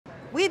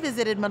We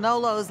visited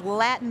Manolo's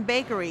Latin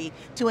Bakery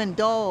to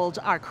indulge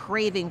our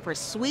craving for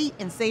sweet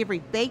and savory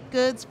baked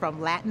goods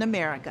from Latin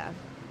America.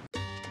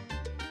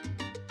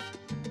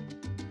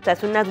 As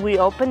soon as we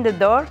open the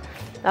door,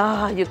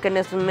 you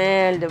can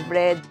smell the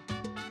bread.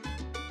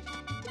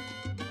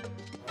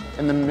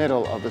 In the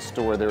middle of the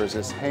store, there is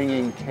this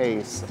hanging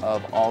case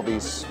of all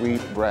these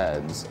sweet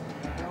breads.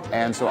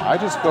 And so I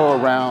just go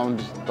around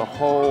the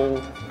whole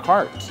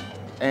cart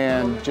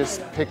and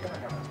just pick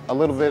a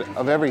little bit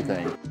of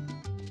everything.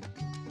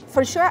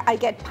 For sure, I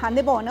get pan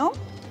de bono,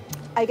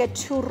 I get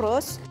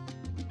churros.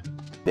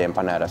 The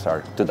empanadas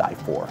are to die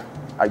for.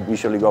 I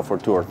usually go for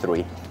 2 or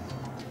 3.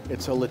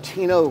 It's a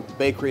Latino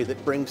bakery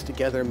that brings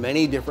together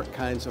many different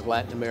kinds of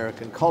Latin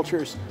American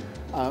cultures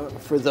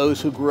for those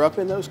who grew up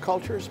in those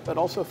cultures, but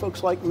also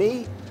folks like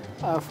me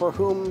for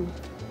whom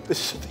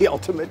this is the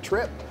ultimate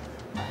trip.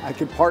 I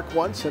could park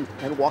once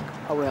and walk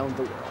around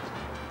the world.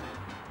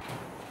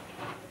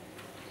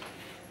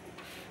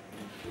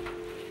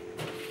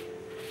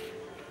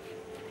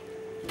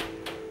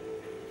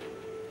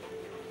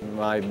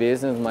 My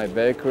business, my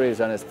bakery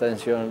is an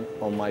extension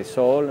of my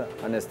soul,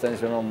 an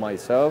extension of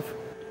myself.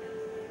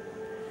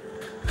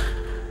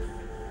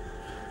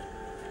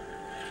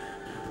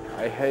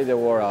 I hate the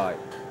word I.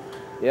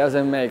 It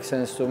doesn't make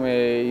sense to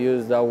me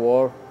use that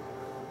word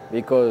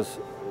because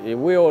if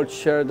we all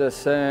share the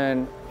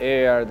same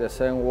air, the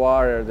same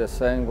water, the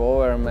same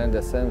government,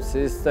 the same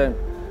system,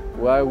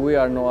 why we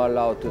are not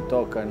allowed to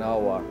talk an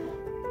hour?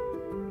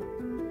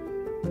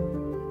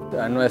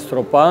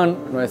 Nuestro Pan,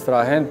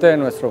 Nuestra Gente,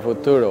 Nuestro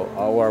Futuro.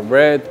 Our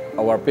bread,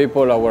 our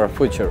people, our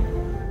future.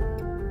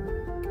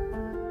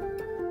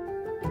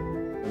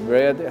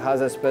 Bread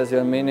has a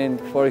special meaning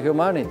for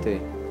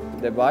humanity.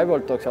 The Bible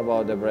talks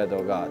about the bread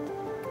of God.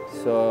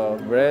 So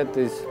bread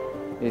is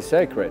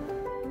sacred.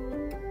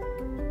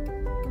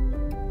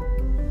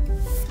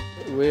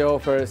 We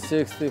offer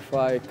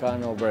 65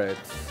 kind of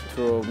breads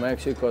through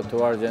Mexico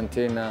to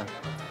Argentina.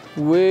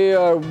 We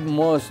are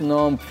most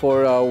known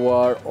for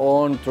our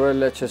own Tres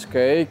Leches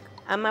cake.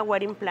 I'm a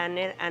wedding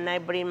planner and I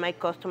bring my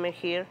customer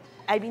here.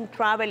 I've been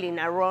traveling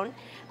around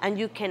and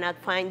you cannot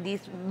find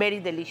this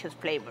very delicious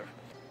flavor.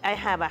 I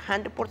have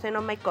 100%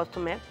 of my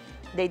customers,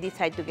 they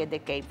decide to get the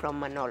cake from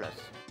Manolo's.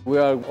 We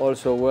are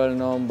also well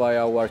known by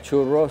our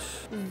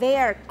churros. They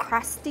are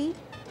crusty,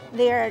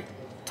 they are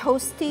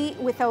toasty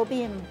without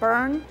being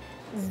burned.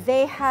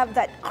 They have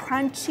that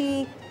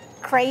crunchy,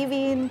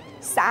 craving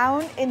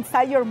sound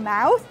inside your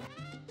mouth.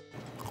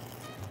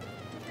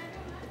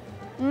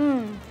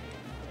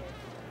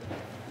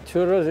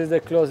 Churros is the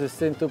closest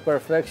thing to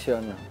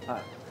perfection.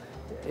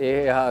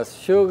 It has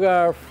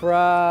sugar,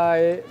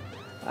 fry,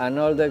 and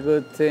all the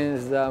good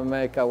things that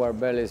make our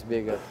bellies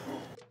bigger.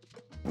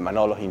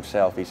 Manolo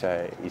himself is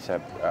an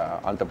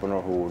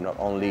entrepreneur who not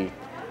only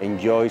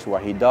enjoys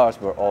what he does,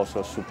 but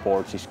also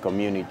supports his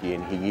community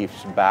and he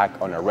gives back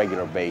on a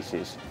regular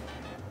basis.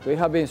 We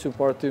have been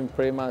supporting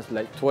pretty much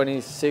like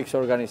 26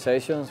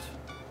 organizations.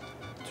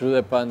 Through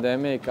the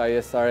pandemic, I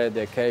started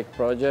the cake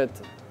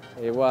project.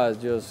 It was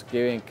just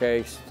giving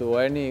cakes to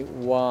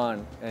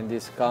anyone in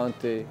this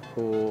county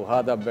who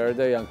had a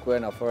birthday and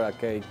couldn't afford a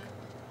cake.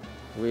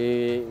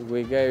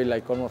 We gave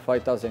like almost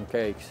 5,000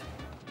 cakes.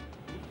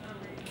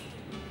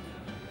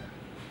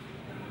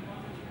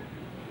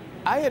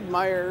 I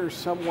admire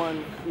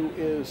someone who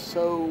is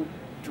so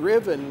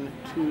driven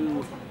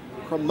to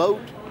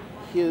promote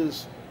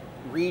his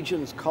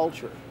region's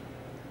culture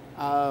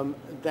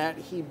that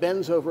he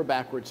bends over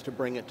backwards to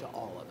bring it to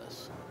all of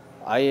us.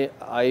 I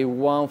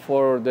want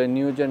for the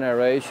new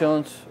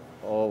generations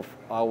of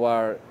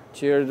our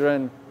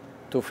children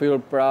to feel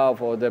proud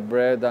of the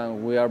bread that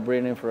we are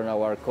bringing from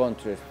our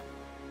country.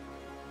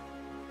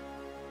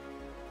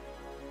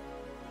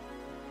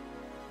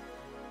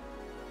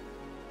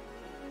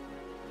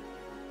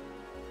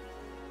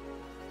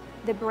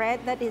 The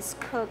bread that is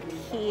cooked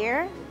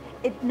here,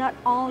 it not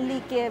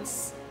only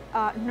gives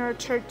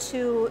nurture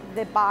to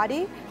the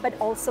body, but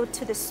also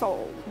to the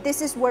soul.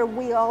 This is where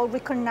we all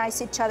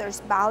recognize each other's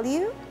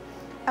value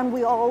and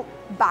we all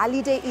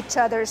validate each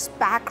other's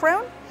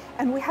background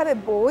and we have a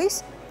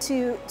voice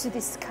to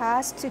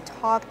discuss, to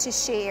talk, to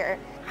share.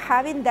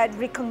 Having that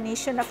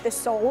recognition of the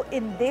soul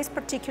in this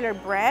particular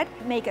bread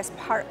make us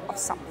part of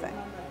something.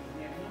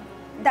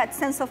 That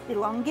sense of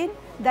belonging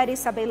that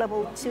is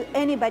available to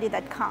anybody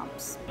that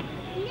comes.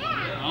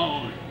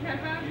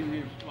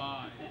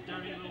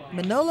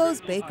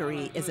 Manolo's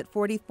Bakery is at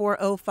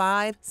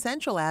 4405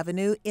 Central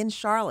Avenue in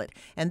Charlotte,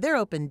 and they're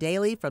open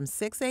daily from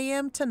 6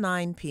 a.m. to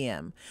 9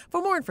 p.m.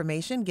 For more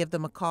information, give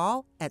them a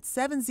call at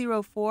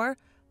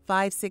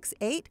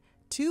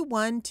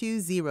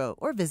 704-568-2120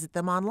 or visit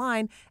them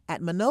online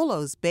at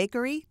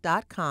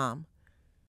manolosbakery.com.